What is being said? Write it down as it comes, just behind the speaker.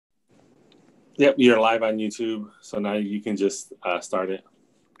Yep, you're live on YouTube, so now you can just start it.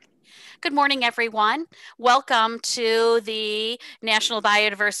 Good morning, everyone. Welcome to the National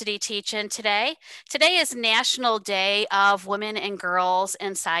Biodiversity Teach-In today. Today is National Day of Women and Girls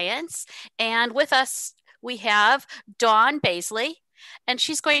in Science. And with us, we have Dawn Bazely, and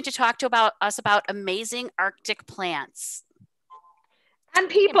she's going to talk to us about amazing Arctic plants. And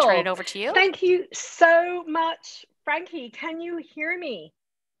people. Turn it over to you. Thank you so much. Frankie, can you hear me?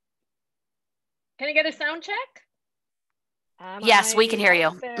 Can I get a sound check? Yes, we can hear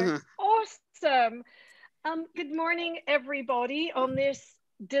you. Awesome. Good morning, everybody, on this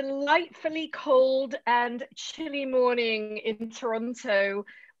delightfully cold and chilly morning in Toronto,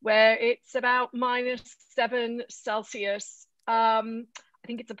 where it's about -7 Celsius. I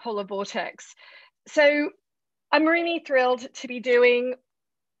think it's a polar vortex. So I'm really thrilled to be doing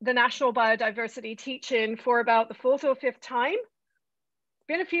the National Biodiversity Teach-In for about the 4th or 5th time.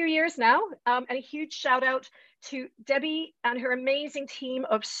 Been a few years now, and a huge shout out to Debbie and her amazing team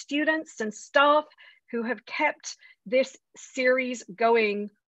of students and staff who have kept this series going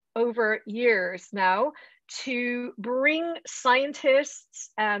over years now to bring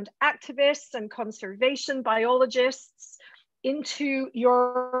scientists and activists and conservation biologists into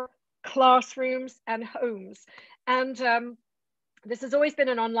your classrooms and homes. And this has always been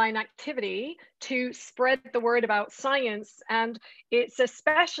an online activity to spread the word about science, and it's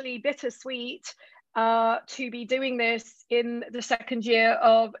especially bittersweet to be doing this in the 2nd year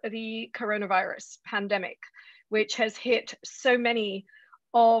of the coronavirus pandemic, which has hit so many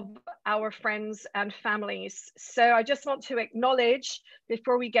of our friends and families. So I just want to acknowledge,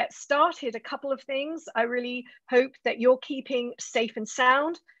 before we get started, a couple of things. I really hope that you're keeping safe and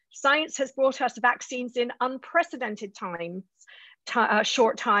sound. Science has brought us vaccines in unprecedented times.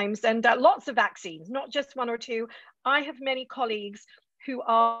 Short times, and lots of vaccines, not just 1 or 2. I have many colleagues who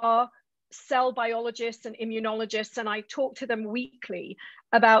are cell biologists and immunologists, and I talk to them weekly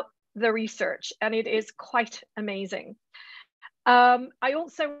about the research, and it is quite amazing. I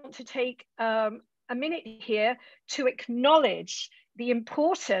also want to take a minute here to acknowledge the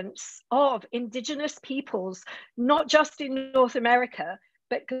importance of Indigenous peoples, not just in North America,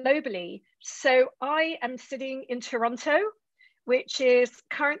 but globally. So I am sitting in Toronto, which is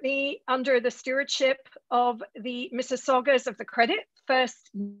currently under the stewardship of the Mississaugas of the Credit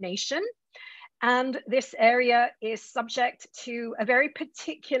First Nation. And this area is subject to a very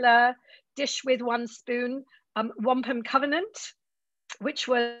particular dish with one spoon, wampum covenant, which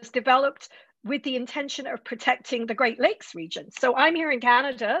was developed with the intention of protecting the Great Lakes region. So I'm here in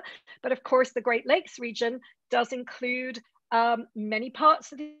Canada, but of course the Great Lakes region does include many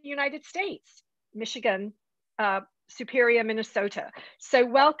parts of the United States, Michigan, Superior, Minnesota. So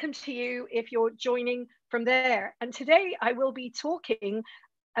welcome to you if you're joining from there. And today I will be talking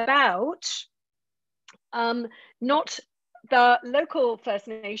about not the local First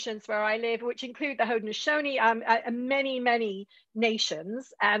Nations where I live, which include the Haudenosaunee, many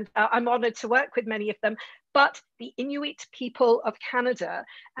nations, and I'm honored to work with many of them, but the Inuit people of Canada.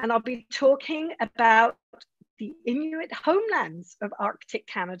 And I'll be talking about the Inuit homelands of Arctic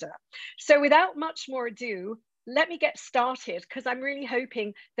Canada. So without much more ado, let me get started, because I'm really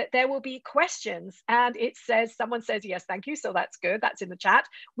hoping that there will be questions. And it says, someone says, yes, thank you. So that's good. That's in the chat.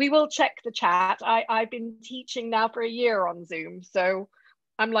 We will check the chat. I've been teaching now for a year on Zoom. So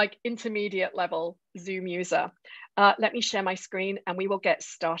I'm like intermediate level Zoom user. Let me share my screen and we will get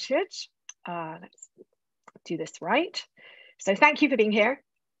started. Let's do this right. So thank you for being here.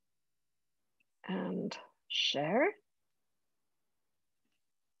 And share.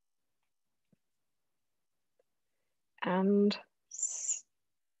 And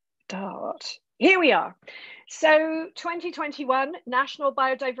start. Here we are. So 2021 National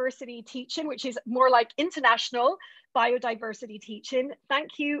Biodiversity Teach-In, which is more like International Biodiversity Teach-In.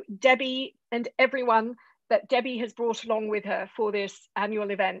 Thank you, Debbie, and everyone that Debbie has brought along with her for this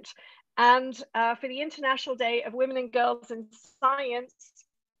annual event. And for the International Day of Women and Girls in Science,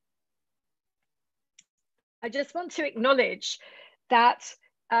 I just want to acknowledge that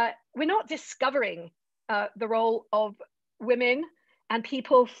we're not discovering the role of women and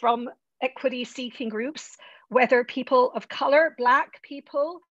people from equity-seeking groups, whether people of color, Black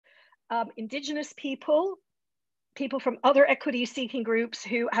people, Indigenous people, people from other equity-seeking groups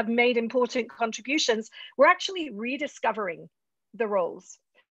who have made important contributions. We're actually rediscovering the roles,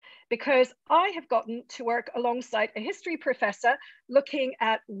 because I have gotten to work alongside a history professor looking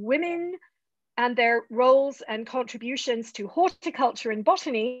at women and their roles and contributions to horticulture and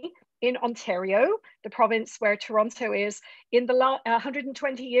botany in Ontario, the province where Toronto is, in the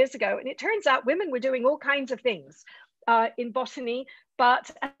 120 years ago. And it turns out women were doing all kinds of things in botany,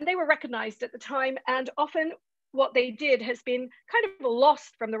 and they were recognized at the time, and often what they did has been kind of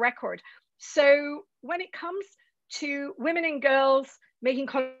lost from the record. So when it comes to women and girls making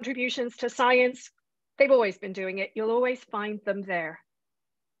contributions to science, they've always been doing it. You'll always find them there.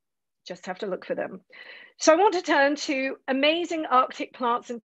 Just have to look for them. So I want to turn to amazing Arctic plants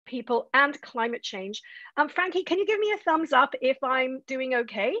and people and climate change. Frankie, can you give me a thumbs up if I'm doing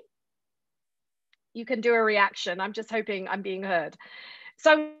okay? You can do a reaction. I'm just hoping I'm being heard.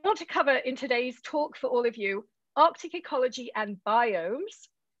 So I want to cover in today's talk for all of you, Arctic ecology and biomes,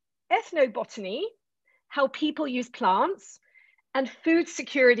 ethnobotany, how people use plants, and food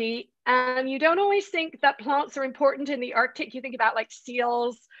security. And you don't always think that plants are important in the Arctic. You think about like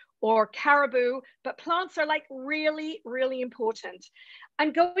seals or caribou, but plants are like really, really important.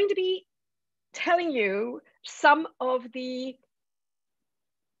 I'm going to be telling you some of the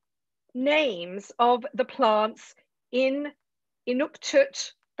names of the plants in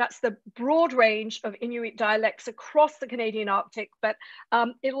Inuktitut. That's the broad range of Inuit dialects across the Canadian Arctic, but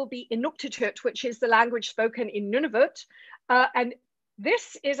it will be Inuktitut, which is the language spoken in Nunavut. And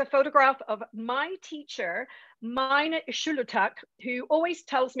this is a photograph of my teacher, Mina Ishulutak, who always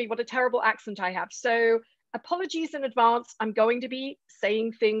tells me what a terrible accent I have. So apologies in advance, I'm going to be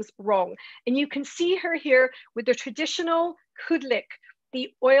saying things wrong. And you can see her here with the traditional kudlik,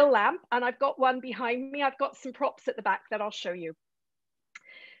 the oil lamp, and I've got one behind me. I've got some props at the back that I'll show you.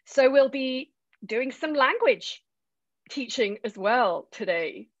 So we'll be doing some language teaching as well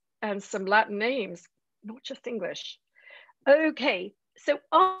today, and some Latin names, not just English. Okay, so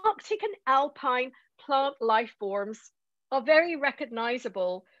Arctic and alpine plant life forms are very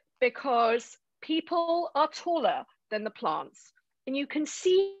recognizable because people are taller than the plants. And you can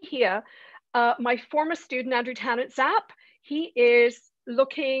see here, my former student, Andrew Tannett-Zapp, he is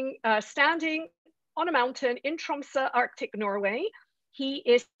looking, standing on a mountain in Tromsø, Arctic Norway. He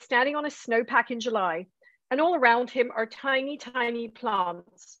is standing on a snowpack in July, and all around him are tiny, tiny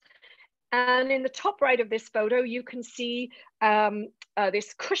plants. And in the top right of this photo, you can see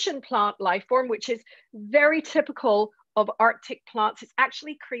this cushion plant life form, which is very typical of Arctic plants. It's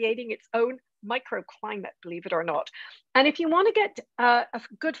actually creating its own microclimate, believe it or not. And if you want to get a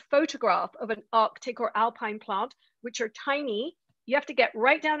good photograph of an Arctic or alpine plant, which are tiny, you have to get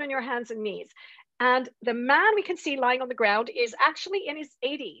right down on your hands and knees. And the man we can see lying on the ground is actually in his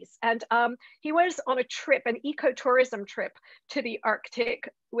 80s. And he was on a trip, an ecotourism trip to the Arctic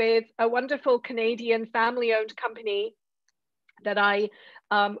with a wonderful Canadian family-owned company that I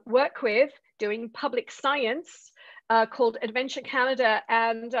work with doing public science called Adventure Canada.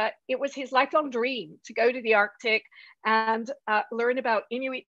 And it was his lifelong dream to go to the Arctic and learn about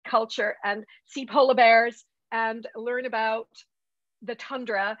Inuit culture and see polar bears and learn about the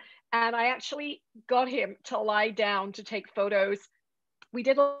tundra. And I actually got him to lie down to take photos. We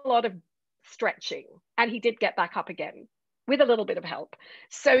did a lot of stretching, and he did get back up again with a little bit of help.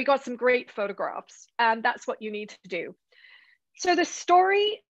 So he got some great photographs, and that's what you need to do. So the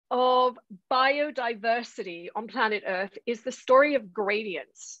story of biodiversity on planet Earth is the story of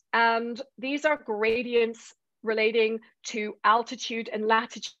gradients. And these are gradients relating to altitude and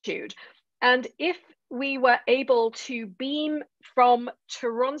latitude. And if we were able to beam from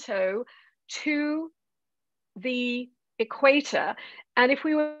Toronto to the equator, and if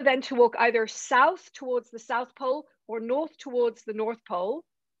we were then to walk either south towards the South Pole or north towards the North Pole,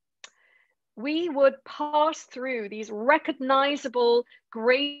 we would pass through these recognizable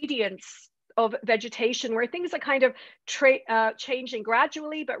gradients of vegetation where things are kind of changing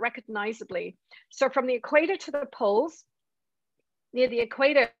gradually but recognizably. So from the equator to the poles, near the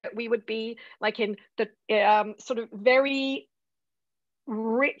equator, we would be like in the sort of very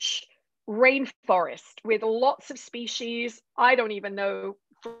rich rainforest with lots of species. I don't even know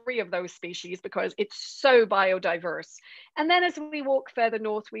 3 of those species because it's so biodiverse. And then as we walk further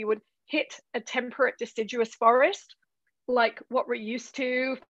north, we would hit a temperate deciduous forest, like what we're used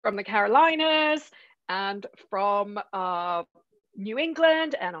to from the Carolinas and from New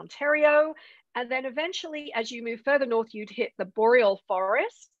England and Ontario. And then eventually, as you move further north, you'd hit the boreal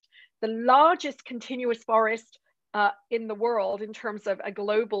forest, the largest continuous forest in the world in terms of a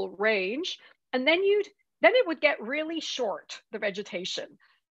global range. And then it would get really short, the vegetation,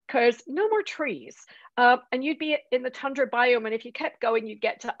 because no more trees. And you'd be in the tundra biome. And if you kept going, you'd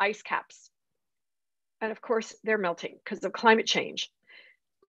get to ice caps. And of course, they're melting because of climate change.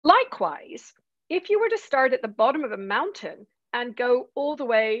 Likewise, if you were to start at the bottom of a mountain and go all the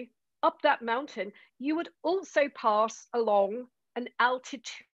way up that mountain, you would also pass along an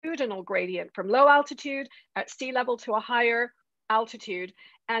altitudinal gradient from low altitude at sea level to a higher altitude.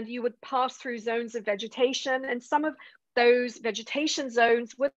 And you would pass through zones of vegetation. And some of those vegetation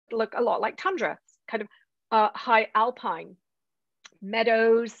zones would look a lot like tundra, kind of high alpine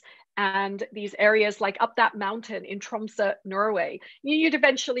meadows, and these areas like up that mountain in Tromsø, Norway. You'd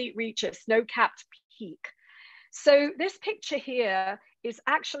eventually reach a snow-capped peak. So this picture here is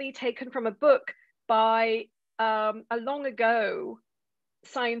actually taken from a book by a long ago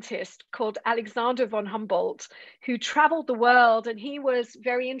scientist called Alexander von Humboldt, who traveled the world, and he was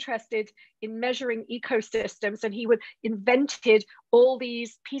very interested in measuring ecosystems, and he invented all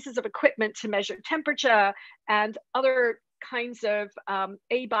these pieces of equipment to measure temperature and other kinds of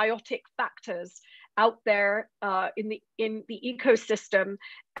abiotic factors out there in the ecosystem.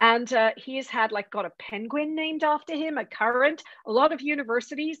 And he has had got a penguin named after him, a current, a lot of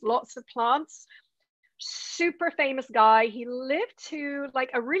universities, lots of plants. Super famous guy. He lived to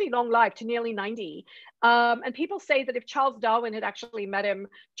a really long life, to nearly 90. And people say that if Charles Darwin had actually met him,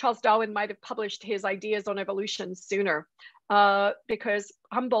 Charles Darwin might have published his ideas on evolution sooner, because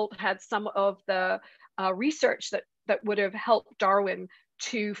Humboldt had some of the research that would have helped Darwin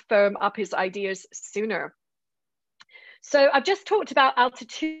to firm up his ideas sooner. So I've just talked about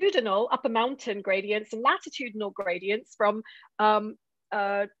altitudinal upper mountain gradients and latitudinal gradients from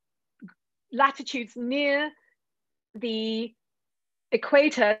latitudes near the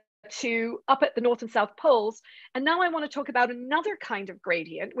equator to up at the North and South poles. And now I want to talk about another kind of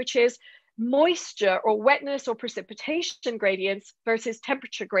gradient, which is moisture or wetness or precipitation gradients versus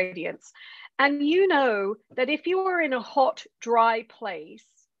temperature gradients. And you know that if you are in a hot, dry place,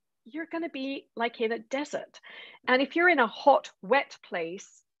 you're going to be like in a desert. And if you're in a hot, wet place,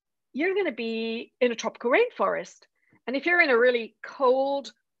 you're going to be in a tropical rainforest. And if you're in a really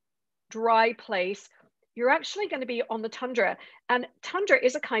cold, dry place, you're actually going to be on the tundra. And tundra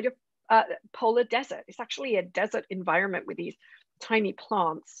is a kind of polar desert. It's actually a desert environment with these tiny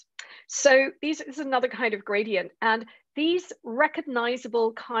plants. So this is another kind of gradient. And these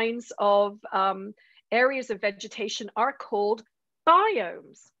recognizable kinds of areas of vegetation are called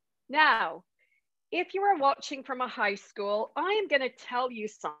biomes. Now, if you are watching from a high school, I am going to tell you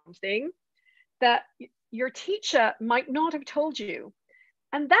something that your teacher might not have told you.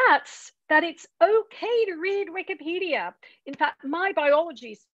 And that's that it's okay to read Wikipedia. In fact, my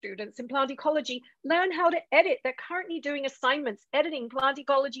biology students in plant ecology learn how to edit. They're currently doing assignments, editing plant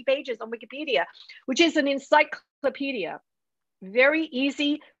ecology pages on Wikipedia, which is an encyclopedia. Very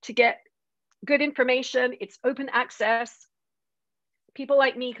easy to get good information. It's open access. People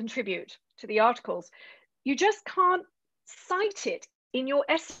like me contribute to the articles. You just can't cite it in your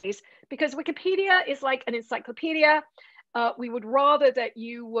essays because Wikipedia is like an encyclopedia. We would rather that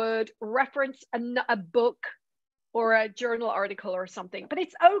you would reference a book or a journal article or something, but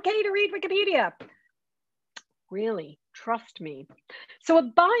it's okay to read Wikipedia. Really, trust me. So a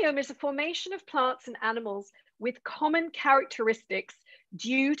biome is a formation of plants and animals with common characteristics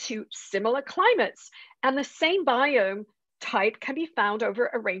due to similar climates, and the same biome type can be found over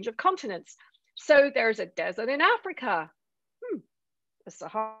a range of continents. So there's a desert in Africa, the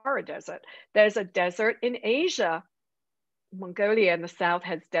Sahara Desert. There's a desert in Asia. Mongolia in the south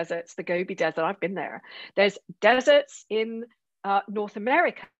has deserts, the Gobi Desert, I've been there. There's deserts in North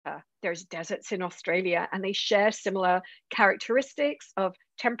America. There's deserts in Australia, and they share similar characteristics of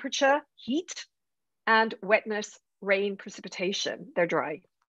temperature, heat, and wetness, rain, precipitation. They're dry.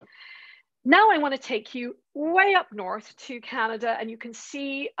 Now I want to take you way up north to Canada, and you can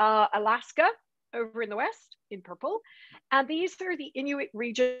see Alaska over in the west in purple. And these are the Inuit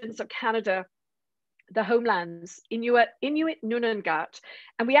regions of Canada, the homelands, Inuit Nunangat.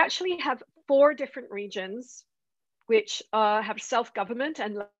 And we actually have 4 different regions which have self-government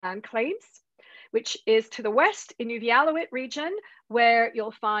and land claims, which is to the west, Inuvialuit region, where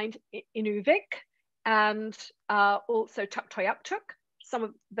you'll find Inuvik and also Tuktoyaktuk, some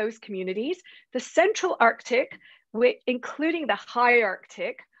of those communities. The Central Arctic, including the High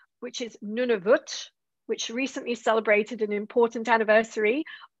Arctic, which is Nunavut, which recently celebrated an important anniversary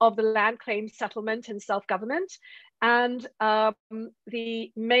of the land claim settlement and self-government. And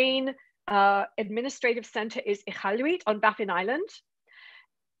the main administrative center is Iqaluit on Baffin Island.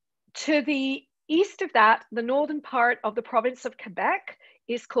 To the east of that, the northern part of the province of Quebec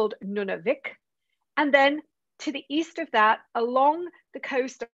is called Nunavik. And then to the east of that, along the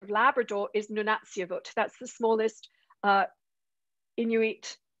coast of Labrador is Nunatsiavut. That's the smallest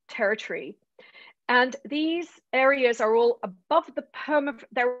Inuit territory. And these areas are all above the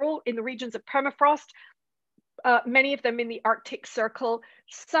they're all in the regions of permafrost, many of them in the Arctic Circle.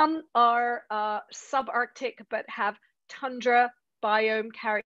 Some are subarctic, but have tundra biome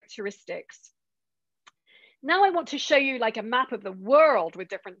characteristics. Now I want to show you like a map of the world with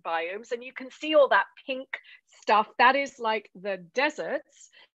different biomes, and you can see all that pink stuff. That is like the deserts.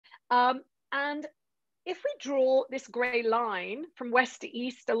 And if we draw this gray line from west to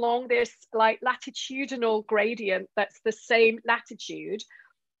east along this like latitudinal gradient that's the same latitude,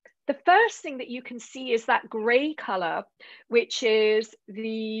 the first thing that you can see is that gray color, which is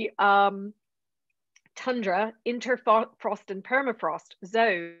the tundra, interfrost and permafrost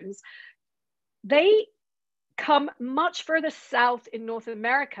zones. They come much further south in North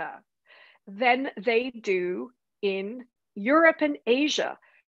America than they do in Europe and Asia.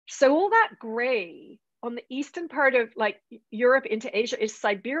 So all that gray on the eastern part of like Europe into Asia is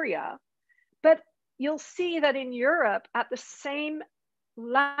Siberia. But you'll see that in Europe at the same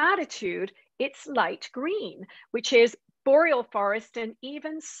latitude, it's light green, which is boreal forest and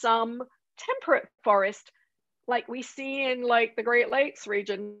even some temperate forest like we see in like the Great Lakes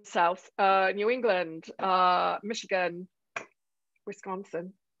region, South, New England, Michigan,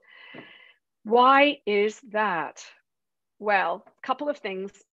 Wisconsin. Why is that? Well, a couple of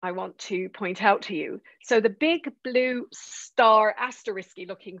things I want to point out to you. So the big blue star asterisk-y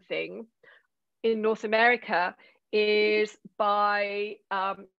looking thing in North America is by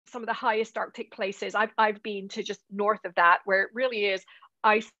some of the highest Arctic places. I've been to just north of that, where it really is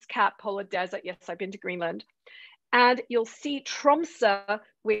ice cap polar desert. Yes, I've been to Greenland. And you'll see Tromsø,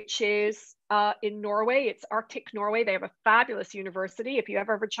 which is in Norway. It's Arctic Norway. They have a fabulous university. If you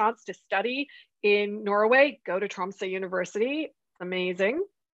ever have a chance to study in Norway, go to Tromsø University. It's amazing.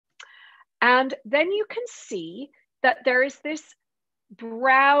 And then you can see that there is this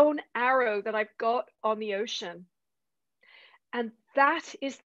brown arrow that I've got on the ocean. And that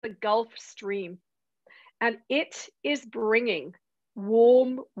is the Gulf Stream. And it is bringing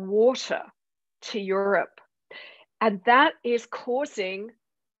warm water to Europe. And that is causing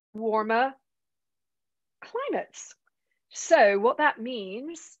warmer climates. So what that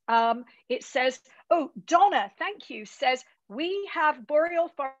means, it says, oh, Donna, thank you, says, we have boreal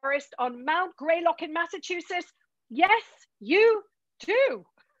forest on Mount Greylock in Massachusetts. Yes, you do.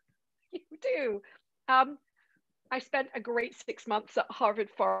 You do. I spent a great 6 months at Harvard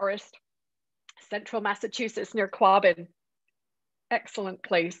Forest, central Massachusetts near Quabbin. Excellent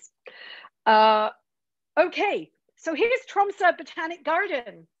place. Okay. So here's Tromsø Botanic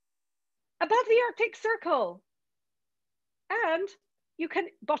Garden above the Arctic Circle. And you can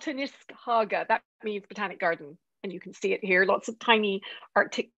Botanisk Hage, that means botanic garden. And you can see it here, lots of tiny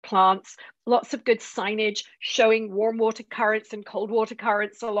Arctic plants, lots of good signage showing warm water currents and cold water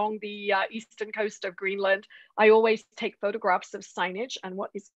currents along the eastern coast of Greenland. I always take photographs of signage and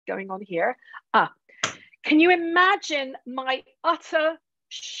what is going on here. Can you imagine my utter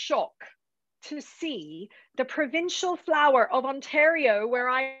shock to see the provincial flower of Ontario, where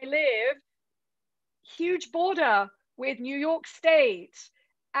I live, huge border with New York State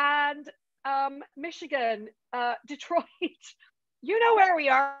and Michigan, Detroit. You know where we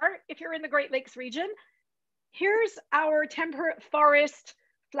are if you're in the Great Lakes region. Here's our temperate forest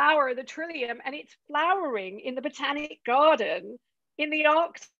flower, the trillium, and it's flowering in the Botanic Garden in the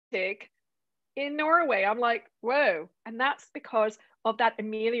Arctic in Norway. I'm like, whoa. And that's because of that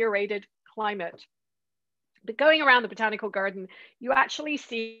ameliorated climate. But going around the Botanical Garden, you actually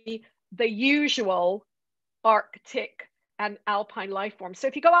see the usual Arctic and alpine life forms. So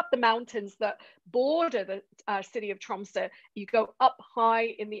if you go up the mountains that border the city of Tromsø, you go up high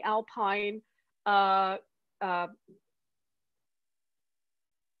in the alpine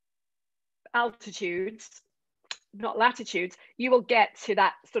altitudes, not latitudes, you will get to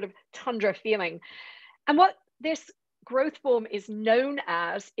that sort of tundra feeling. And what this growth form is known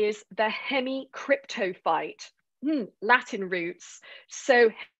as is the hemicryptophyte, Latin roots.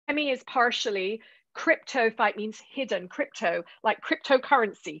 So hemi is partially, cryptophyte means hidden, crypto, like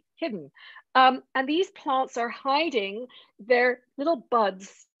cryptocurrency, hidden. And these plants are hiding their little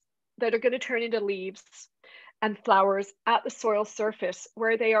buds that are going to turn into leaves and flowers at the soil surface,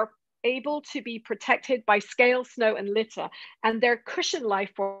 where they are able to be protected by scale, snow, and litter. And they're cushion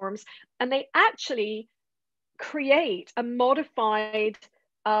life forms, and they actually create a modified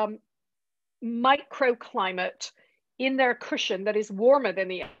microclimate in their cushion that is warmer than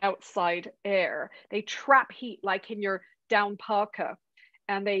the outside air. They trap heat like in your down parka,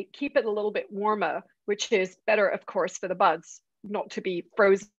 and they keep it a little bit warmer, which is better, of course, for the buds not to be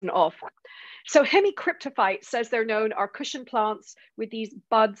frozen off. So hemicryptophyte, says they're known, are cushion plants with these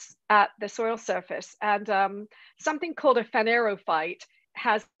buds at the soil surface. And something called a phanerophyte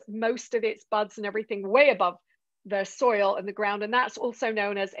has most of its buds and everything way above the soil and the ground, and that's also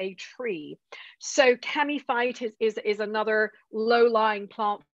known as a tree. So chamiphyte is another low-lying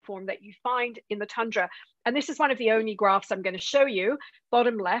plant form that you find in the tundra. And this is one of the only graphs I'm going to show you.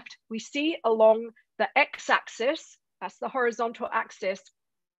 Bottom left, we see along the x-axis, that's the horizontal axis,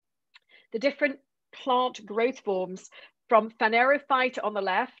 the different plant growth forms from phanerophyte on the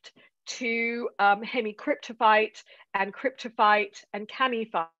left to hemicryptophyte and cryptophyte and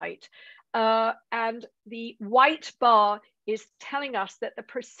camiphyte. And the white bar is telling us that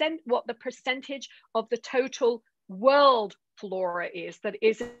what the percentage of the total world flora is that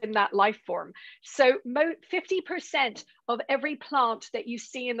is in that life form. So 50% of every plant that you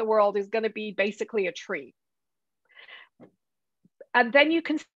see in the world is going to be basically a tree. And then you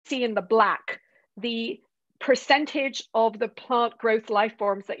can see in the black the percentage of the plant growth life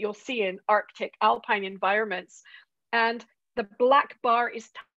forms that you'll see in Arctic alpine environments. And the black bar is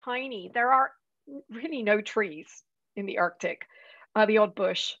tiny. There are really no trees in the Arctic, the odd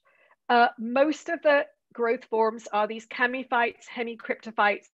bush. Most of the growth forms are these camiphytes,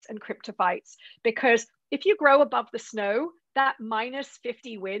 hemicryptophytes, and cryptophytes, because if you grow above the snow, that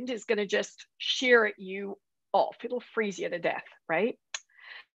 -50 wind is going to just shear you off. It'll freeze you to death, right?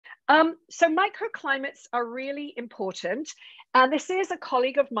 So microclimates are really important. And this is a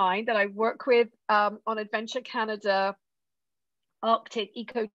colleague of mine that I work with on Adventure Canada Arctic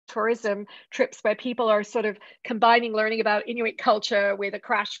ecotourism trips, where people are sort of combining learning about Inuit culture with a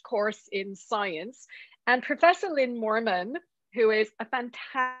crash course in science. And Professor Lynn Moorman, who is a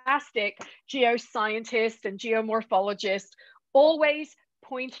fantastic geoscientist and geomorphologist, always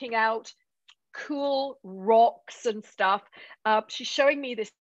pointing out cool rocks and stuff. She's showing me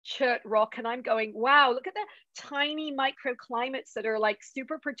this chert rock and I'm going, wow, look at the tiny microclimates that are like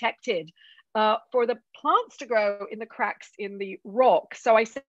super protected for the plants to grow in the cracks in the rock. So I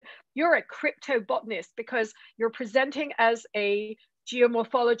said, you're a cryptobotanist because you're presenting as a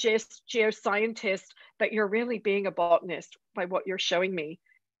geomorphologist, geoscientist, but you're really being a botanist by what you're showing me.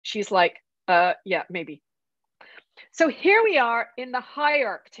 She's like, yeah, maybe. So here we are in the high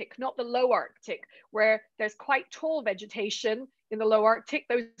Arctic, not the low Arctic, where there's quite tall vegetation in the low Arctic.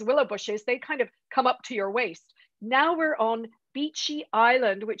 Those willow bushes, they kind of come up to your waist. Now we're on Beechy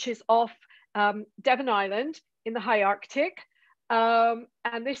Island, which is off Devon Island in the high Arctic. And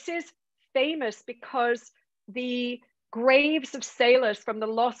this is famous because the graves of sailors from the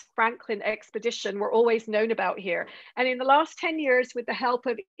Lost Franklin expedition were always known about here. And in the last 10 years, with the help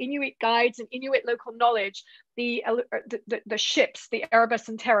of Inuit guides and Inuit local knowledge, the ships, the Erebus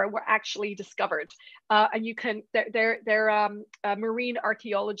and Terror, were actually discovered. And you can, they're marine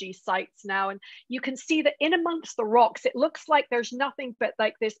archaeology sites now. And you can see that in amongst the rocks, it looks like there's nothing but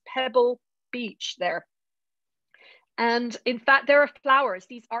like this pebble beach there. And in fact, there are flowers,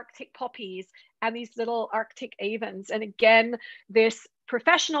 these Arctic poppies and these little Arctic avens. And again, this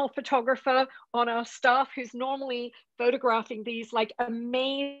professional photographer on our staff who's normally photographing these like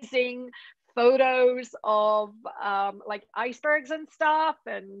amazing photos of like icebergs and stuff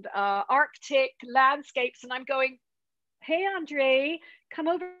and Arctic landscapes. And I'm going, hey, Andre, come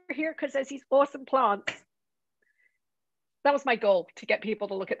over here because there's these awesome plants. That was my goal, to get people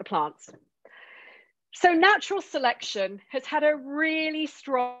to look at the plants. So natural selection has had a really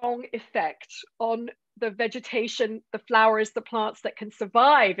strong effect on the vegetation, the flowers, the plants that can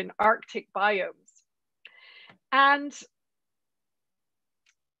survive in Arctic biomes. And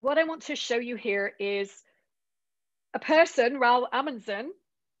what I want to show you here is a person, Raoul Amundsen,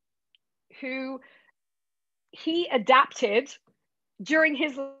 who he adapted during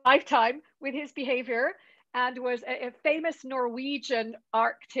his lifetime with his behavior, and was a famous Norwegian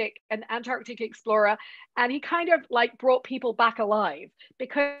Arctic and Antarctic explorer. And he kind of like brought people back alive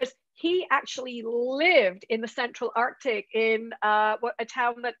because he actually lived in the central Arctic in a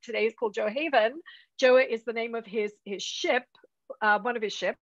town that today is called Johaven. Joa is the name of his ship, one of his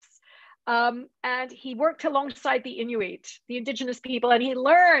ships. And he worked alongside the Inuit, the indigenous people, and he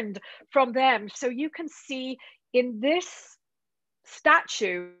learned from them. So you can see in this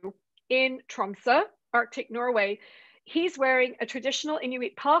statue in Tromsø, Arctic Norway, he's wearing a traditional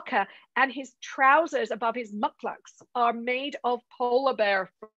Inuit parka, and his trousers above his mucklucks are made of polar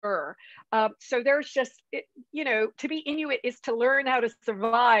bear fur. So there's just, you know, to be Inuit is to learn how to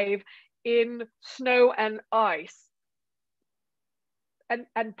survive in snow and ice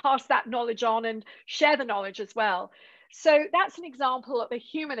and pass that knowledge on and share the knowledge as well. So that's an example of a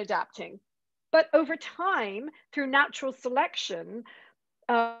human adapting. But over time, through natural selection,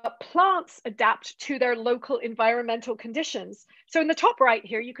 plants adapt to their local environmental conditions. So in the top right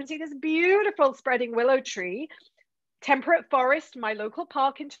here, you can see this beautiful spreading willow tree, temperate forest, my local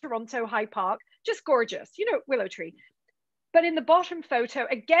park in Toronto, High Park, just gorgeous, you know, willow tree. But in the bottom photo,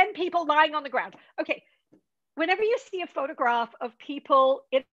 again, people lying on the ground. Okay, whenever you see a photograph of people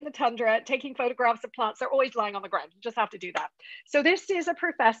in the tundra taking photographs of plants, they're always lying on the ground. You just have to do that. So this is a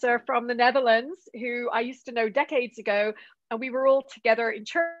professor from the Netherlands who I used to know decades ago. And we were all together in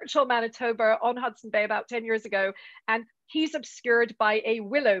Churchill, Manitoba on Hudson Bay about 10 years ago. And he's obscured by a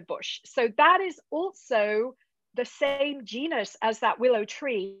willow bush. So that is also the same genus as that willow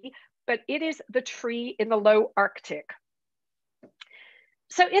tree, but it is the tree in the low Arctic.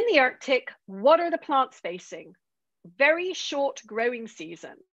 So in the Arctic, what are the plants facing? Very short growing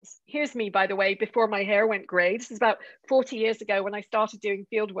seasons. Here's me, by the way, before my hair went gray. This is about 40 years ago when I started doing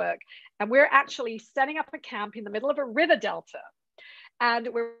field work. And we're actually setting up a camp in the middle of a river delta. And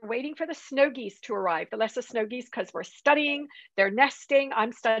we're waiting for the snow geese to arrive, the lesser snow geese, because we're studying their nesting.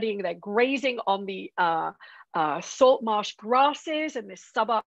 I'm studying their grazing on the salt marsh grasses and this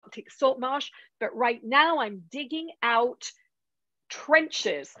subarctic salt marsh. But right now I'm digging out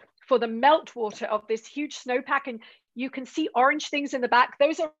trenches for the meltwater of this huge snowpack. And you can see orange things in the back.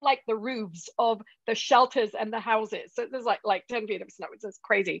 Those are like the roofs of the shelters and the houses. So there's like 10 feet of snow. It's just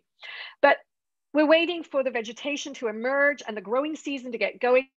crazy. But we're waiting for the vegetation to emerge and the growing season to get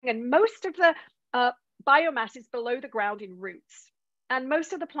going. And most of the biomass is below the ground in roots. And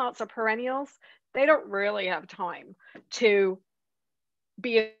most of the plants are perennials. They don't really have time to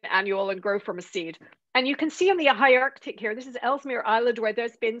be an annual and grow from a seed. And you can see on the high Arctic here, this is Ellesmere Island, where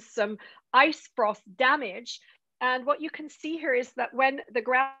there's been some ice frost damage. And what you can see here is that when the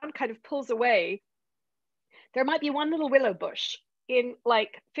ground kind of pulls away, there might be one little willow bush in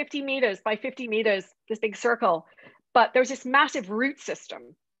like 50 meters by 50 meters, this big circle. But there's this massive root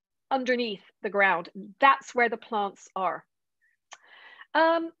system underneath the ground. That's where the plants are.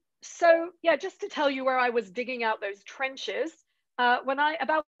 So yeah, just to tell you where I was digging out those trenches,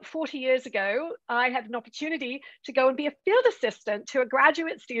 about 40 years ago, I had an opportunity to go and be a field assistant to a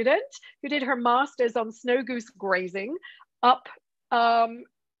graduate student who did her master's on snow goose grazing up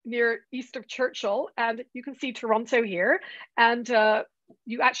near east of Churchill. And you can see Toronto here. And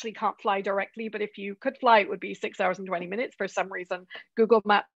you actually can't fly directly, but if you could fly, it would be 6 hours and 20 minutes. For some reason, Google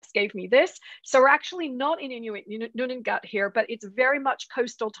Maps gave me this. So we're actually not in Inuit Nunavut here, but it's very much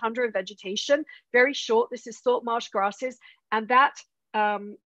coastal tundra vegetation, very short. This is salt marsh grasses. And that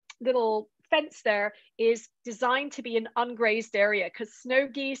little fence there is designed to be an ungrazed area because snow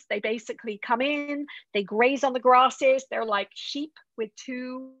geese, they basically come in, they graze on the grasses. They're like sheep with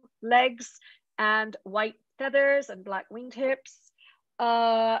 2 legs and white feathers and black wingtips.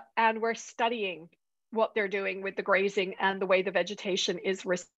 And we're studying what they're doing with the grazing and the way the vegetation is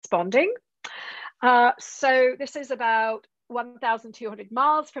responding. So this is about 1,200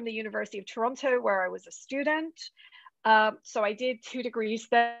 miles from the University of Toronto, where I was a student. So I did 2 degrees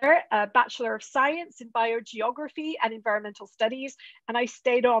there, a Bachelor of Science in Biogeography and Environmental Studies, and I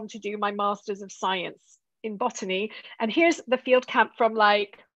stayed on to do my Masters of Science in Botany. And here's the field camp from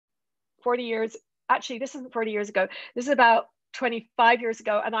like 40 years. Actually, this isn't 40 years ago. This is about 25 years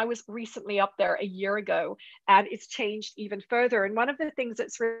ago, and I was recently up there a year ago, and it's changed even further. And one of the things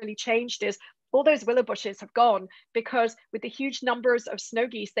that's really changed is all those willow bushes have gone because with the huge numbers of snow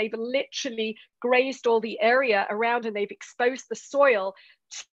geese, they've literally grazed all the area around and they've exposed the soil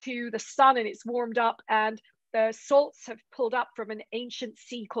to the sun, and it's warmed up, and the salts have pulled up from an ancient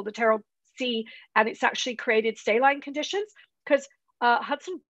sea called the Terrible Sea, and it's actually created saline conditions because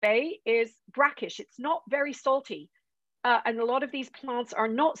Hudson Bay is brackish. It's not very salty. And a lot of these plants are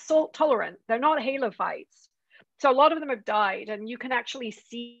not salt tolerant. They're not halophytes. So a lot of them have died, and you can actually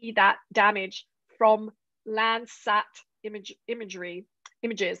see that damage from Landsat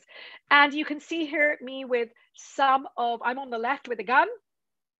images. And you can see here me with I'm on the left with a gun.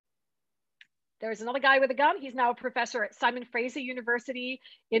 There's another guy with a gun. He's now a professor at Simon Fraser University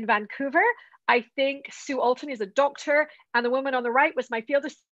in Vancouver. I think Sue Alton is a doctor, and the woman on the right was my field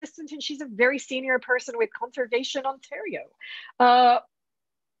assistant, and she's a very senior person with Conservation Ontario.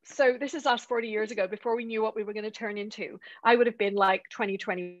 So this is us 40 years ago, before we knew what we were going to turn into. I would have been like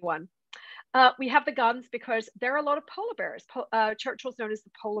 2021. We have the guns because there are a lot of polar bears. Churchill's known as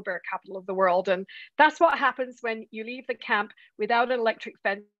the polar bear capital of the world. And that's what happens when you leave the camp without an electric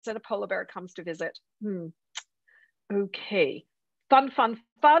fence and a polar bear comes to visit. Okay.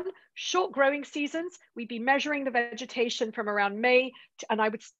 Fun. Short growing seasons. We'd be measuring the vegetation from around May, and I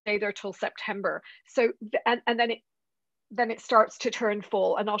would stay there till September. So, and then it starts to turn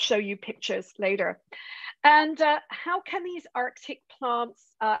fall, and I'll show you pictures later. And how can these Arctic plants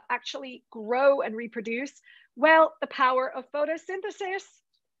actually grow and reproduce? Well, the power of photosynthesis,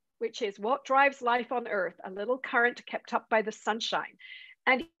 which is what drives life on Earth, a little current kept up by the sunshine.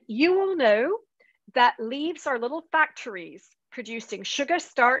 And you will know that leaves are little factories producing sugar,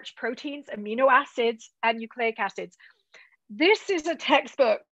 starch, proteins, amino acids, and nucleic acids. This is a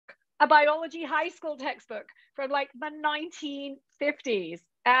textbook, a biology high school textbook from like the 1950s.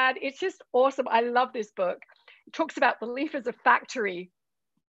 And it's just awesome. I love this book. It talks about the leaf as a factory.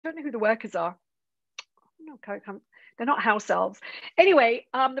 I don't know who the workers are. No, they're not house elves. Anyway,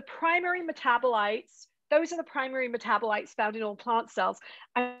 the primary metabolites, those are the primary metabolites found in all plant cells.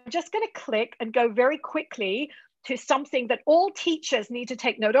 I'm just going to click and go very quickly to something that all teachers need to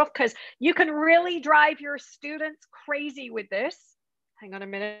take note of, because you can really drive your students crazy with this. Hang on a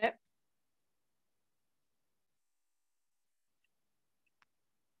minute.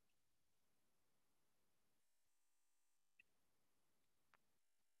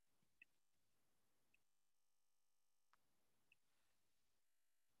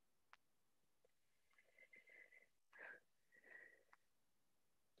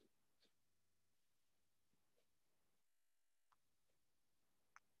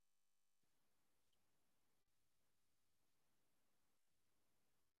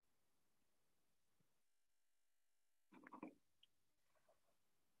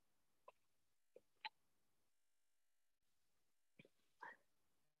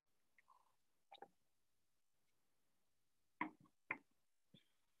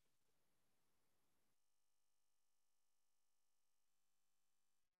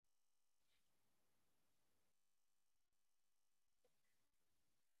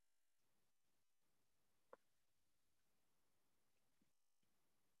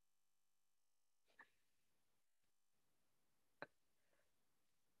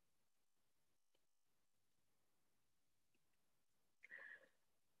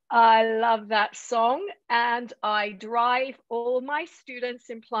 I love that song, and I drive all my students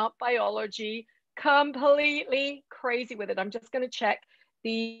in plant biology completely crazy with it. I'm just going to check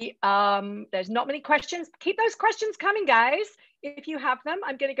the, there's not many questions. Keep those questions coming, guys, if you have them.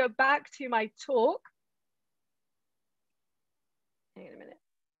 I'm going to go back to my talk. Hang on a minute.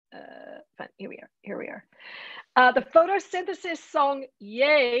 Here we are. The photosynthesis song,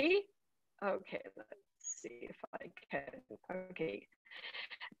 yay. Okay, let's see if I can, okay.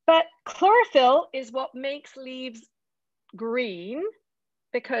 But chlorophyll is what makes leaves green,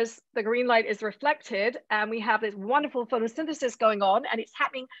 because the green light is reflected, and we have this wonderful photosynthesis going on, and it's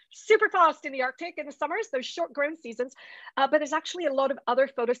happening super fast in the Arctic in the summers, those short growing seasons. But there's actually a lot of other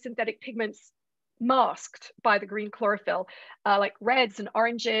photosynthetic pigments masked by the green chlorophyll, like reds and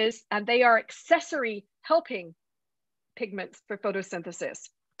oranges, and they are accessory helping pigments for photosynthesis.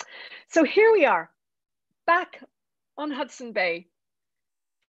 So here we are, back on Hudson Bay.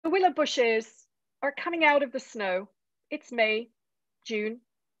 The willow bushes are coming out of the snow. It's May, June.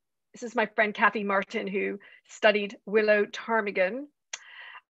 This is my friend Kathy Martin, who studied willow ptarmigan.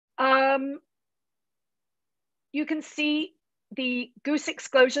 You can see the goose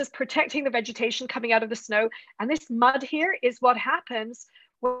exclosures protecting the vegetation coming out of the snow. And this mud here is what happens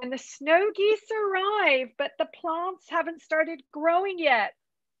when the snow geese arrive, but the plants haven't started growing yet.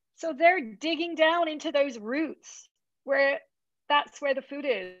 So they're digging down into those roots where that's where the food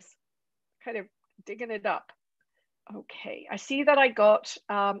is, kind of digging it up. Okay, I see that I got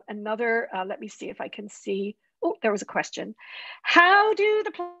another, let me see if I can see. Oh, there was a question. How do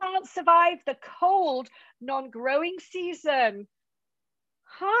the plants survive the cold, non-growing season?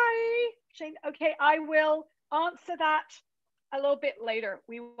 Hi, Shane. Okay, I will answer that a little bit later.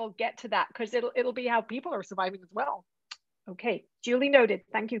 We will get to that because it'll be how people are surviving as well. Okay, duly noted.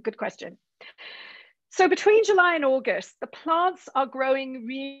 Thank you. Good question. So between July and August, the plants are growing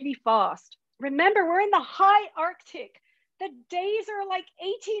really fast. Remember, we're in the high Arctic. The days are like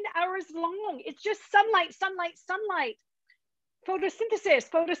 18 hours long. It's just sunlight, sunlight, sunlight. Photosynthesis,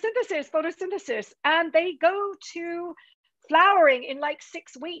 photosynthesis, photosynthesis. And they go to flowering in like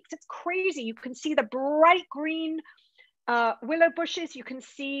 6 weeks. It's crazy. You can see the bright green willow bushes. You can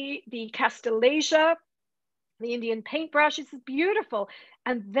see the Castellacea, the Indian paintbrush. It's beautiful.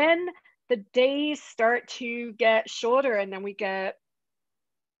 And then the days start to get shorter, and then we get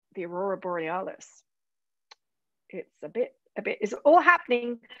the aurora borealis. It's it's all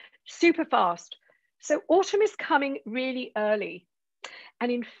happening super fast. So autumn is coming really early.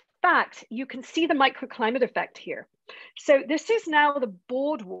 And in fact, you can see the microclimate effect here. So this is now the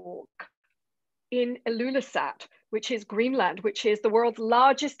boardwalk in Ilulissat, which is Greenland, which is the world's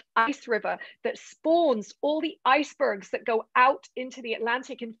largest ice river that spawns all the icebergs that go out into the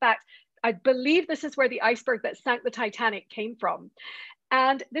Atlantic. In fact, I believe this is where the iceberg that sank the Titanic came from.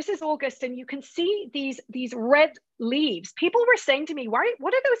 And this is August, and you can see these red leaves. People were saying to me, what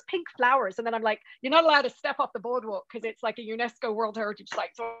are those pink flowers? And then I'm like, you're not allowed to step off the boardwalk because it's like a UNESCO World Heritage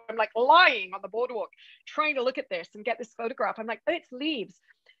Site. So I'm like lying on the boardwalk, trying to look at this and get this photograph. I'm like, oh, it's leaves.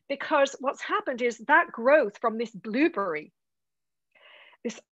 Because what's happened is that growth from this blueberry,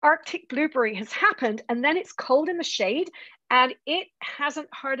 this Arctic blueberry has happened, and then it's cold in the shade and it hasn't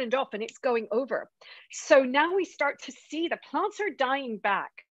hardened off and it's going over. So now we start to see the plants are dying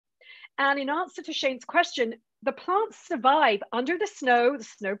back. And in answer to Shane's question, the plants survive under the snow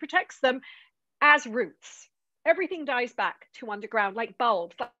protects them as roots. Everything dies back to underground, like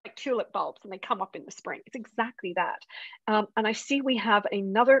bulbs, like tulip bulbs, and they come up in the spring. It's exactly that. And I see we have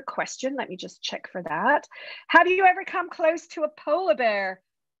another question. Let me just check for that. Have you ever come close to a polar bear?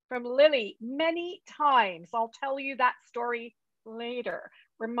 From Lily, many times. I'll tell you that story later.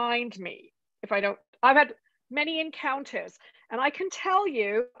 Remind me if I don't. I've had many encounters, and I can tell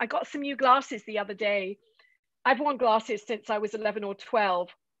you, I got some new glasses the other day. I've worn glasses since I was 11 or 12.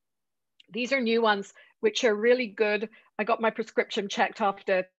 These are new ones, which are really good. I got my prescription checked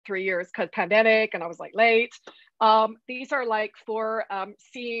after 3 years because pandemic, and I was like late. These are like for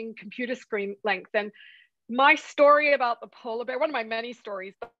seeing computer screen length. And my story about the polar bear, one of my many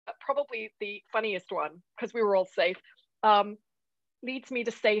stories, but probably the funniest one, because we were all safe, leads me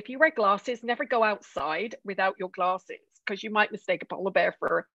to say, if you wear glasses, never go outside without your glasses, because you might mistake a polar bear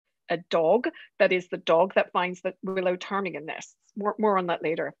for a dog. That is the dog that finds the willow ptarmigan nests. More on that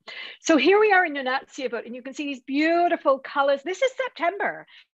later. So here we are in Nunatsiavut, and you can see these beautiful colors. This is September.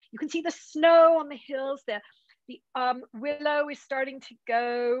 You can see the snow on the hills. The willow is starting to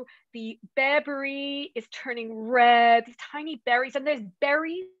go. The bearberry is turning red. These tiny berries, and there's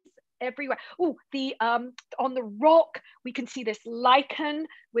berries everywhere. Oh, on the rock, we can see this lichen,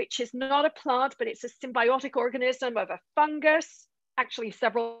 which is not a plant, but it's a symbiotic organism of a fungus, actually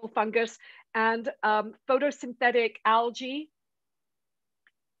several fungus, and photosynthetic algae.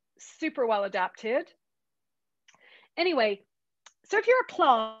 Super well adapted. Anyway, so if you're a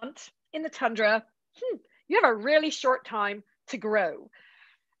plant in the tundra, you have a really short time to grow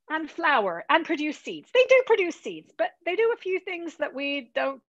and flower and produce seeds. They do produce seeds, but they do a few things that we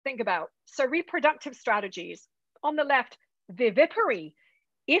don't think about. So reproductive strategies. On the left, vivipary.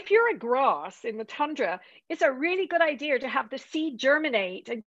 If you're a grass in the tundra, it's a really good idea to have the seed germinate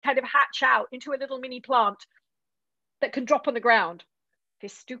and kind of hatch out into a little mini plant that can drop on the ground.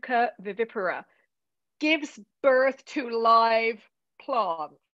 Fistuca vivipara gives birth to live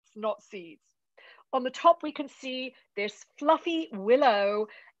plants, not seeds. On the top, we can see this fluffy willow,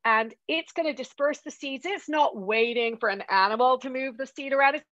 and it's going to disperse the seeds. It's not waiting for an animal to move the seed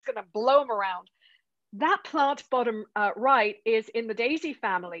around. It's going to blow them around. That plant bottom right is in the daisy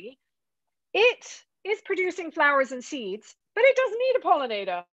family. It is producing flowers and seeds, but it doesn't need a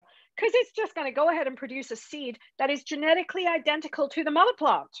pollinator because it's just going to go ahead and produce a seed that is genetically identical to the mother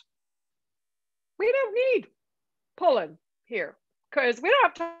plant. We don't need pollen here because we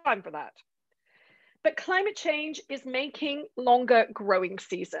don't have time for that. But climate change is making longer growing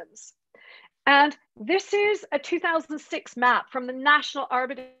seasons. And this is a 2006 map from the National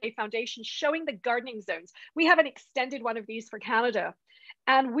Arbor Day Foundation showing the gardening zones. We have an extended one of these for Canada.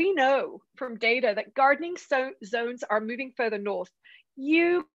 And we know from data that gardening zones are moving further north.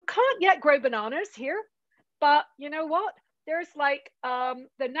 You can't yet grow bananas here, but you know what? There's like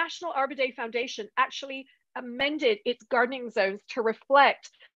the National Arbor Day Foundation actually amended its gardening zones to reflect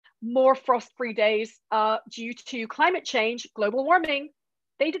more frost-free days due to climate change, global warming.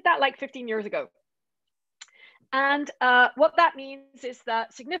 They did that like 15 years ago. And what that means is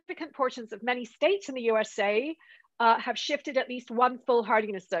that significant portions of many states in the USA have shifted at least one full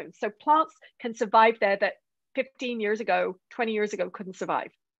hardiness zone. So plants can survive there that 15 years ago, 20 years ago couldn't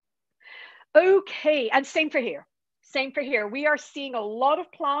survive. Okay, and same for here. Same for here. We are seeing a lot of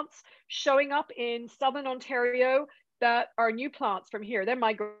plants showing up in Southern Ontario that are new plants from here. They're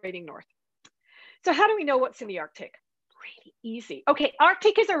migrating north. So how do we know what's in the Arctic? Really easy. Okay,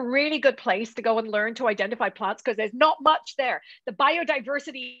 Arctic is a really good place to go and learn to identify plants because there's not much there. The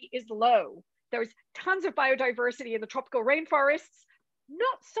biodiversity is low. There's tons of biodiversity in the tropical rainforests,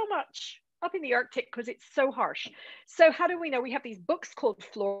 not so much up in the Arctic because it's so harsh. So how do we know? We have these books called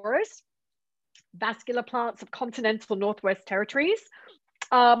Floras, Vascular Plants of Continental Northwest Territories.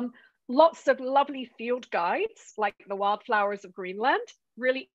 Lots of lovely field guides like the Wildflowers of Greenland.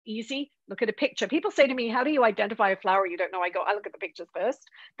 Really easy. Look at a picture. People say to me, how do you identify a flower you don't know? I look at the pictures first,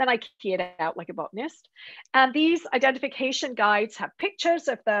 then I key it out like a botanist. And these identification guides have pictures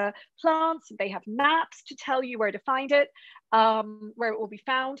of the plants. They have maps to tell you where to find it, where it will be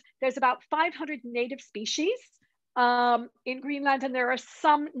found. There's about 500 native species in Greenland, and there are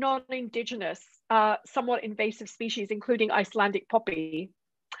some non-indigenous, somewhat invasive species, including Icelandic poppy.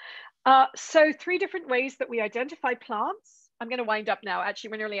 So 3 different ways that we identify plants. I'm going to wind up now.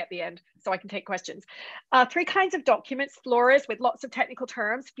 Actually, we're nearly at the end, so I can take questions. 3 kinds of documents: floras with lots of technical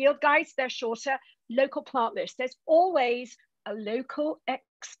terms, field guides, they're shorter, local plant lists. There's always a local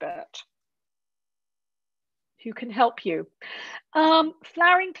expert who can help you.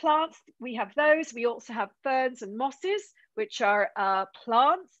 Flowering plants, we have those. We also have ferns and mosses, which are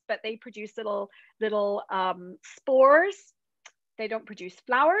plants, but they produce little spores. They don't produce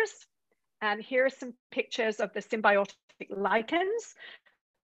flowers. And here are some pictures of the symbiotic lichens,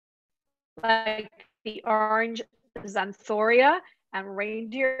 like the orange xanthoria and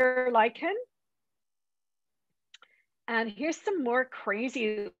reindeer lichen. And here's some more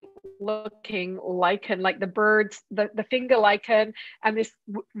crazy looking lichen, like the birds, the finger lichen, and this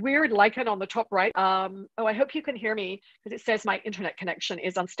weird lichen on the top right. Oh, I hope you can hear me because it says my internet connection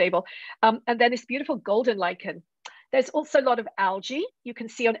is unstable. And then this beautiful golden lichen. There's also a lot of algae. You can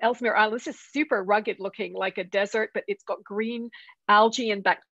see on Ellesmere Island, this is super rugged looking, like a desert, but it's got green algae and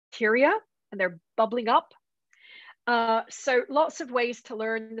bacteria, and they're bubbling up. So lots of ways to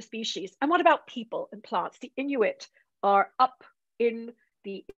learn the species. And what about people and plants? The Inuit are up in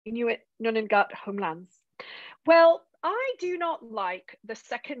the Inuit Nunangat homelands. Well, I do not like the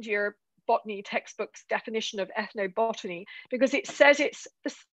 2nd year botany textbook's definition of ethnobotany because it says it's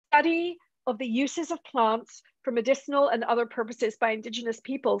the study of the uses of plants for medicinal and other purposes by indigenous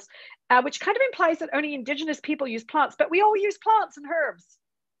peoples, which kind of implies that only indigenous people use plants, but we all use plants and herbs.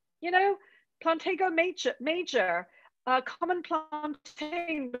 You know, Plantago major, common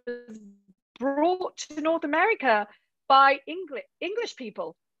plantain was brought to North America by English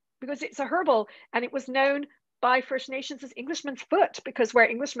people because it's a herbal, and it was known by First Nations as Englishman's foot because where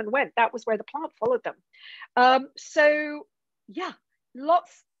Englishmen went, that was where the plant followed them. So yeah,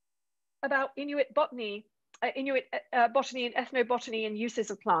 lots about Inuit botany, botany and ethnobotany and uses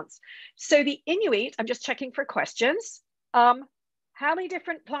of plants. So the Inuit, I'm just checking for questions. How many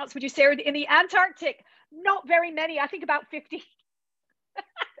different plants would you say are in the Antarctic? Not very many, I think about 50.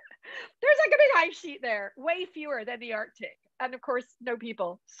 There's like a big ice sheet there, way fewer than the Arctic. And of course, no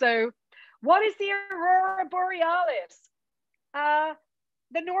people. So what is the Aurora Borealis?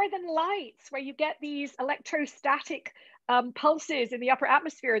 The Northern Lights, where you get these electrostatic pulses in the upper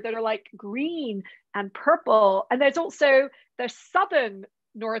atmosphere that are like green and purple. And there's also the Southern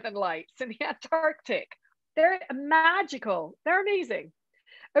Northern Lights in the Antarctic. They're magical. They're amazing.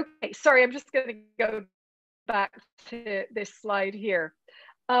 Okay, sorry, I'm just going to go back to this slide here.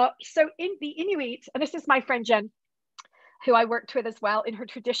 So in the Inuit, and this is my friend Jen, who I worked with as well in her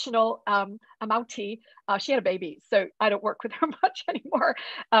traditional Amauti. She had a baby, so I don't work with her much anymore.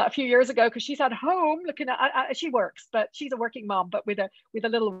 A few years ago, because she's at home looking at, she works, but she's a working mom, but with a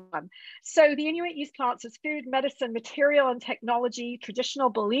little one. So the Inuit use plants as food, medicine, material, and technology. Traditional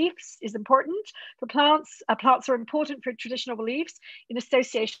beliefs is important for plants. Plants are important for traditional beliefs in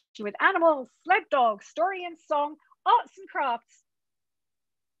association with animals, sled dogs, story and song, arts and crafts,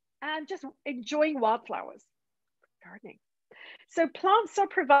 and just enjoying wildflowers, gardening. So plants are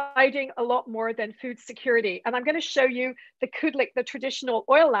providing a lot more than food security. And I'm going to show you the kudlik, the traditional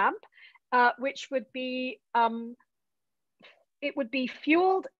oil lamp, which would be, it would be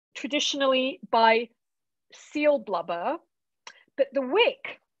fueled traditionally by seal blubber. But the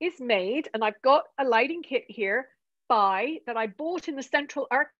wick is made, and I've got a lighting kit here that I bought in the Central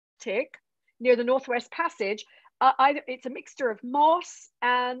Arctic near the Northwest Passage. It's a mixture of moss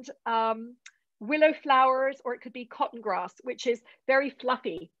and willow flowers, or it could be cotton grass, which is very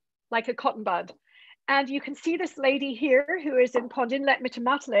fluffy, like a cotton bud. And you can see this lady here who is in Pond Inlet,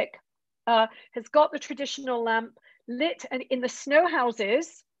 Mitamatalik, has got the traditional lamp lit, and in the snow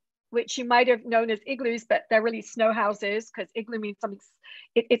houses, which you might have known as igloos, but they're really snow houses because igloo means something,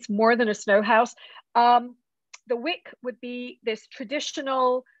 it's more than a snow house. The wick would be this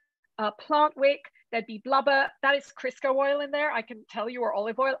traditional plant wick. There'd be blubber, that is Crisco oil in there, I can tell you, or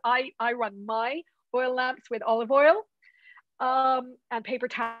olive oil. I run my oil lamps with olive oil and paper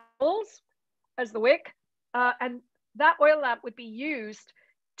towels as the wick. And that oil lamp would be used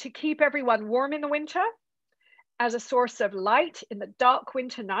to keep everyone warm in the winter, as a source of light in the dark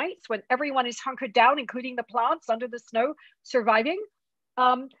winter nights when everyone is hunkered down, including the plants under the snow surviving,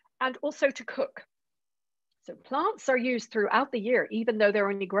 and also to cook. So plants are used throughout the year, even though they're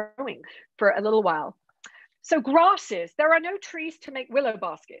only growing for a little while. So grasses, there are no trees to make willow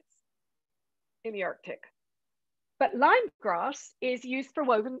baskets in the Arctic, but lime grass is used for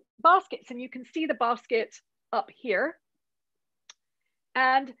woven baskets. And you can see the basket up here.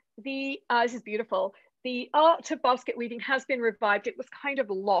 And this is beautiful. the art of basket weaving has been revived. It was kind of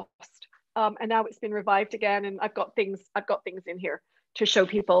lost, and now it's been revived again. And I've got things in here to show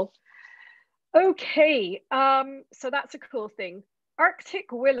people. Okay, so that's a cool thing.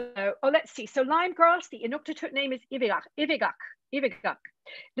 Arctic willow. Oh, let's see. So lime grass, the Inuktitut name is Ivigak.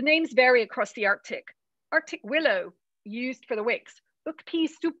 The names vary across the Arctic. Arctic willow, used for the wicks. Ukpi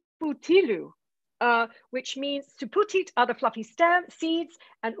stuputilu, which means stuputit are the fluffy seeds,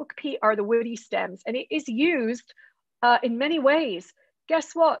 and ukpi are the woody stems. And it is used in many ways.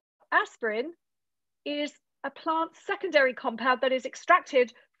 Guess what? Aspirin is a plant secondary compound that is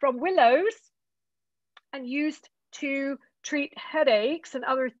extracted from willows and used to treat headaches and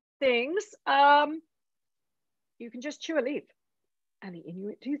other things. You can just chew a leaf, and the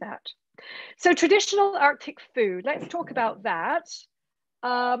Inuit do that. So traditional Arctic food, let's talk about that.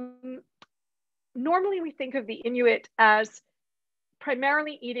 Normally we think of the Inuit as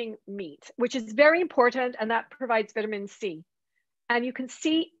primarily eating meat, which is very important, and that provides vitamin C. And you can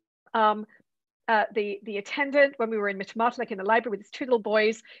see the attendant when we were in Mitamatalik in the library with his two little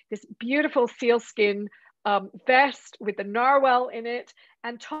boys, this beautiful sealskin vest with the narwhal in it.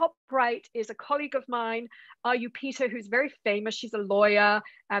 And top right is a colleague of mine, Ayupita, who's very famous. She's a lawyer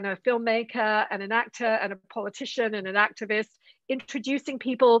and a filmmaker and an actor and a politician and an activist, introducing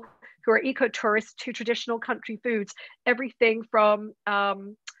people who are ecotourists to traditional country foods, everything from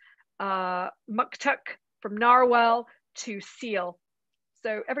muktuk, from narwhal to seal.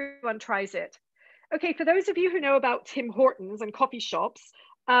 So everyone tries it. Okay, for those of you who know about Tim Hortons and coffee shops,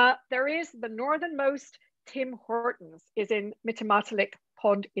 there is the northernmost Tim Hortons is in Mitamatalik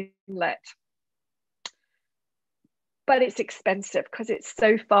Pond Inlet. But it's expensive because it's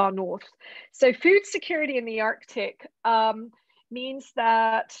so far north. So food security in the Arctic means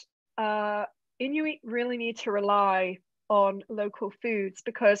that Inuit really need to rely on local foods,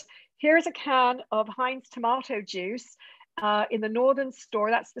 because here's a can of Heinz tomato juice in the northern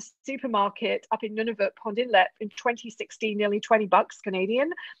store. That's the supermarket up in Nunavut, Pond Inlet, in 2016, nearly 20 bucks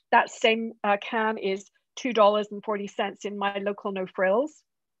Canadian. That same can is $2.40 in my local No Frills.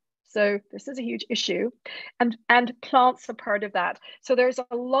 So this is a huge issue, and plants are part of that. So there's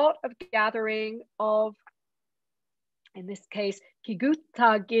a lot of gathering of, in this case,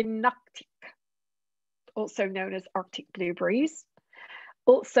 Kiguta-ginaktik, also known as Arctic blueberries.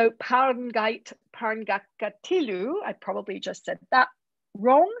 Also Parngait Parngakatilu, I probably just said that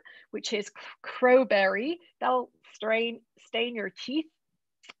wrong, which is crowberry. That'll stain your teeth,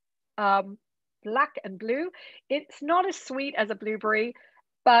 black and blue. It's not as sweet as a blueberry,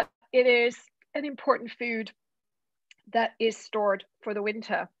 but it is an important food that is stored for the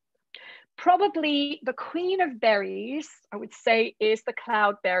winter. Probably the queen of berries, I would say, is the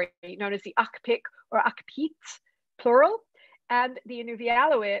cloudberry, known as the akpik or akpit, plural. And the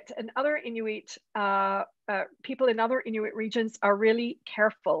Inuvialuit and other Inuit, people in other Inuit regions are really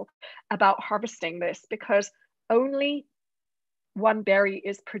careful about harvesting this, because only one berry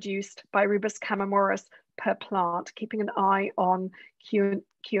is produced by Rubus camimoris per plant, keeping an eye on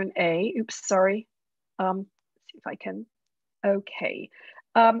Q&A. Oops, sorry. See if I can, okay.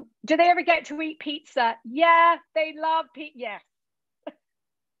 Do they ever get to eat pizza? Yeah, they love pizza. Yes,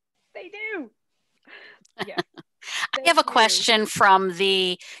 they do. Yeah. I have a question from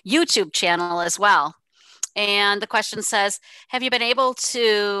the YouTube channel as well. And the question says, have you been able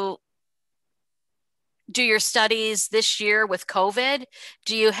to do your studies this year with COVID?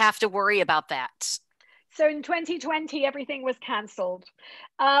 Do you have to worry about that? So in 2020, everything was cancelled.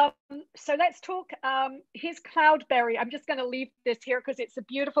 So let's talk his cloudberry. I'm just going to leave this here because it's a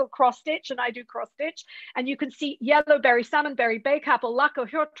beautiful cross stitch, and I do cross stitch. And you can see yellowberry, salmonberry, bakeapple, lacco,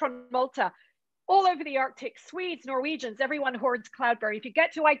 Hurtron Malta, all over the Arctic. Swedes, Norwegians, everyone hoards cloudberry. If you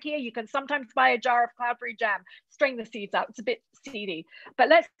get to IKEA, you can sometimes buy a jar of cloudberry jam. Strain the seeds out. It's a bit seedy. But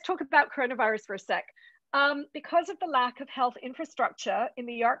let's talk about coronavirus for a sec. Because of the lack of health infrastructure in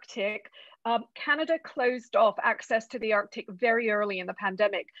the Arctic, Canada closed off access to the Arctic very early in the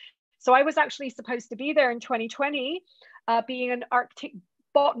pandemic. So I was actually supposed to be there in 2020, being an Arctic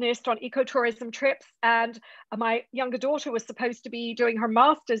botanist on ecotourism trips, and my younger daughter was supposed to be doing her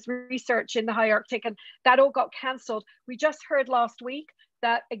master's research in the high Arctic, and that all got cancelled. We just heard last week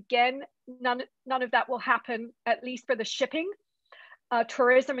that, again, none of that will happen, at least for the shipping.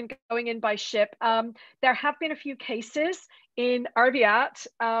 Tourism and going in by ship. There have been a few cases in Arviat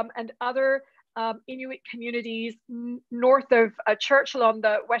and other Inuit communities north of Churchill on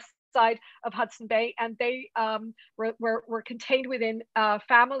the west side of Hudson Bay, and they were contained within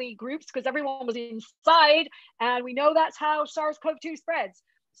family groups because everyone was inside, and we know that's how SARS-CoV-2 spreads.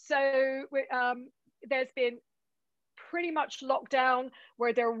 So there's been pretty much lockdown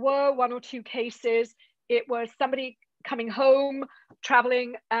where there were one or two cases it was somebody coming home,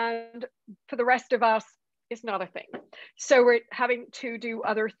 traveling, and for the rest of us, it's not a thing. So we're having to do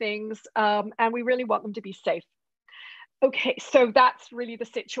other things, and we really want them to be safe. Okay, so that's really the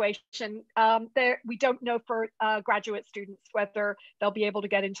situation. We don't know for graduate students whether they'll be able to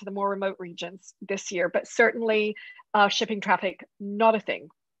get into the more remote regions this year, but certainly shipping traffic, not a thing.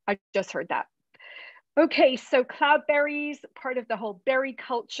 I just heard that. Okay, so cloudberries, part of the whole berry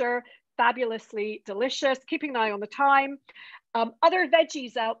culture, fabulously delicious. Keeping an eye on the time. Other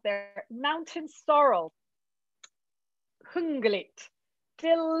veggies out there, mountain sorrel, hunglit,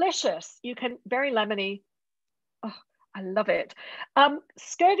 delicious. You can, very lemony. Oh, I love it.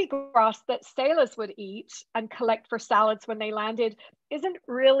 Sturdy grass that sailors would eat and collect for salads when they landed isn't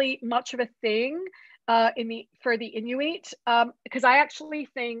really much of a thing for the Inuit, because I actually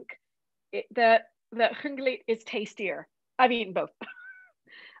think that hunglit is tastier. I've eaten both.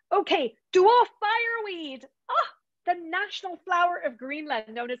 Okay, dwarf fireweed. Oh, the national flower of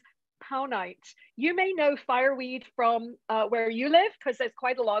Greenland, known as paonite. You may know fireweed from where you live, because there's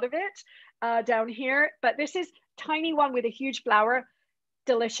quite a lot of it down here, but this is tiny one with a huge flower,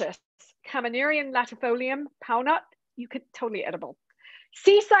 delicious. Caminerian latifolium, paonut, you could totally edible.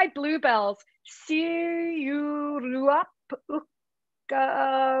 Seaside bluebells, Siurua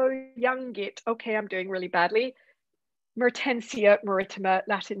youngit. Okay, I'm doing really badly. Mertensia maritima,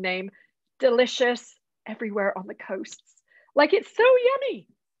 Latin name, delicious everywhere on the coasts. Like, it's so yummy.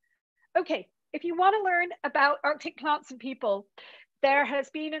 Okay, if you want to learn about Arctic plants and people, there has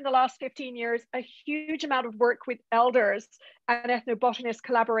been in the last 15 years a huge amount of work with elders and ethnobotanist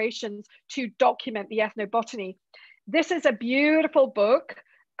collaborations to document the ethnobotany. This is a beautiful book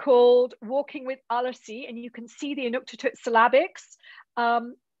called Walking with Alasi, and you can see the Inuktitut syllabics.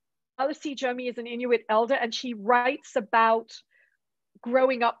 Alasi Jomi is an Inuit elder, and she writes about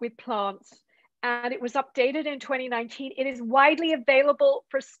growing up with plants. And it was updated in 2019. It is widely available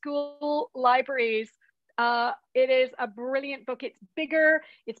for school libraries. It is a brilliant book. It's bigger,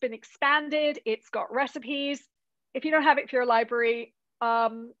 it's been expanded, it's got recipes. If you don't have it for your library,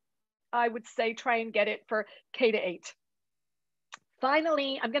 I would say try and get it for K-8.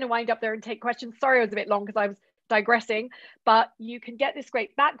 Finally, I'm going to wind up there and take questions. Sorry, I was a bit long because I was digressing, but you can get this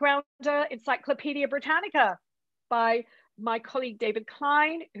great background, Encyclopedia Britannica by my colleague David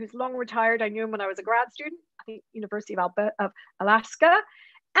Klein, who's long retired. I knew him when I was a grad student, I think University of Alaska.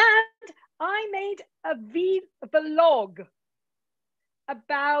 And I made a vlog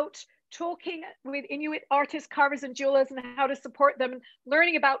about talking with Inuit artists, carvers, and jewelers and how to support them, and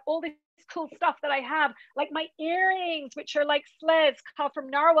learning about all this cool stuff that I have, like my earrings, which are like sleds carved from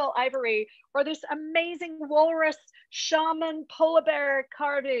narwhal ivory, or this amazing walrus shaman polar bear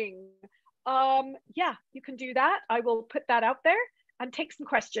carving. Yeah, you can do that. I will put that out there and take some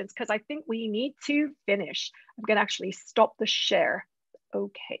questions because I think we need to finish. I'm going to actually stop the share.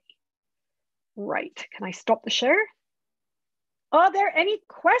 Okay. Right. Can I stop the share? Are there any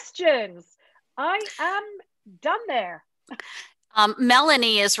questions? I am done there.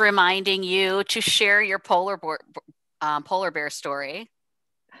 Melanie is reminding you to share your polar bear story.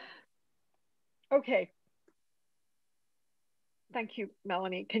 Okay. Thank you,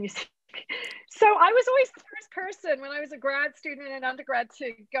 Melanie. Can you see? So I was always the first person when I was a grad student and an undergrad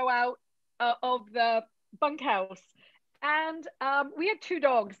to go out of the bunkhouse. And we had two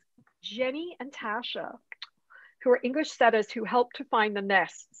dogs, Jenny and Tasha, who are English setters who helped to find the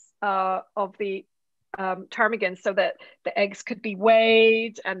nests of the ptarmigans so that the eggs could be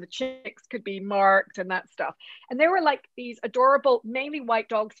weighed and the chicks could be marked and that stuff. And they were like these adorable, mainly white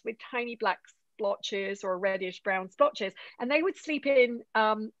dogs with tiny black splotches or reddish brown splotches, and they would sleep in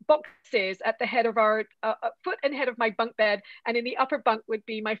boxes at the head of our foot and head of my bunk bed, and in the upper bunk would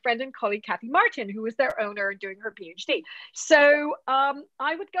be my friend and colleague Kathy Martin, who was their owner doing her PhD. So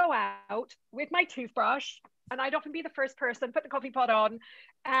I would go out with my toothbrush, and I'd often be the first person, put the coffee pot on,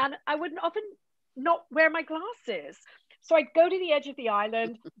 and I would often not wear my glasses. So I'd go to the edge of the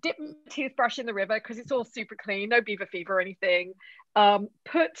island, dip my toothbrush in the river because it's all super clean, no beaver fever or anything.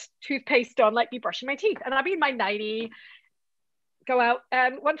 Put toothpaste on, like be brushing my teeth, and I'd be in my nightie, go out.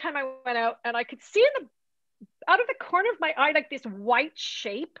 And one time I went out and I could see out of the corner of my eye, like this white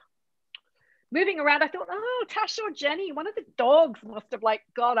shape moving around. I thought, oh, Tasha or Jenny, one of the dogs must have like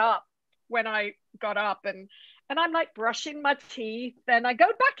got up when I got up, and I'm like brushing my teeth. Then I go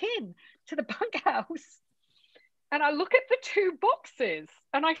back in to the bunkhouse and I look at the two boxes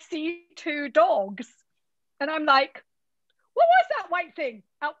and I see two dogs, and I'm like, what was that white thing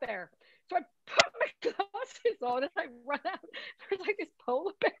out there? So I put my glasses on and I run out. There's like this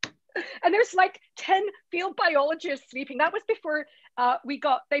polar bear And there's like 10 field biologists sleeping. That was before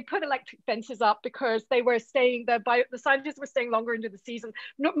they put electric fences up because they were staying, the scientists were staying longer into the season.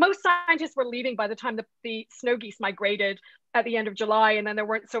 No, most scientists were leaving by the time the snow geese migrated at the end of July, and then there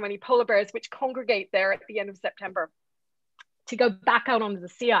weren't so many polar bears, which congregate there at the end of September to go back out onto the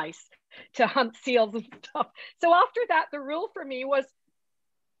sea ice to hunt seals and stuff. So after that, the rule for me was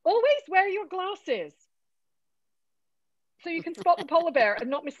always wear your glasses so you can spot the polar bear and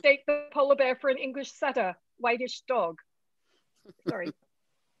not mistake the polar bear for an English setter, whitish dog. Sorry.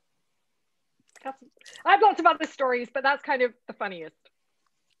 I have lots of other stories, but that's kind of the funniest.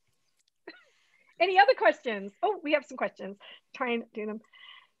 Any other questions? Oh, we have some questions. Try and do them.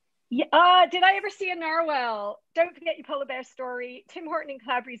 Yeah, did I ever see a narwhal? Don't forget your polar bear story. Tim Horton and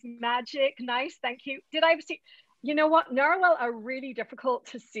Clavry's magic. Nice, thank you. Did I ever see? You know what? Narwhal are really difficult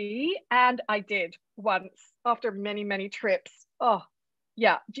to see, and I did once after many, many trips. Oh,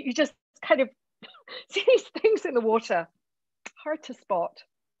 yeah. You just kind of see these things in the water. Hard to spot.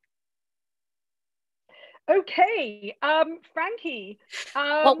 Okay, Frankie.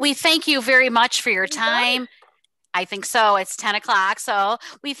 Well, we thank you very much for your time. I think so. It's 10 o'clock. So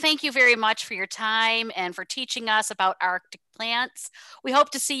we thank you very much for your time and for teaching us about Arctic plants. We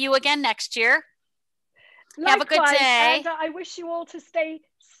hope to see you again next year. Likewise, have a good day. And I wish you all to stay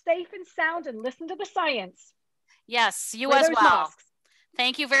safe and sound and listen to the science. Yes, you Wear as those well. masks.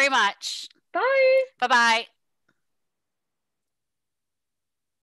 Thank you very much. Bye. Bye-bye.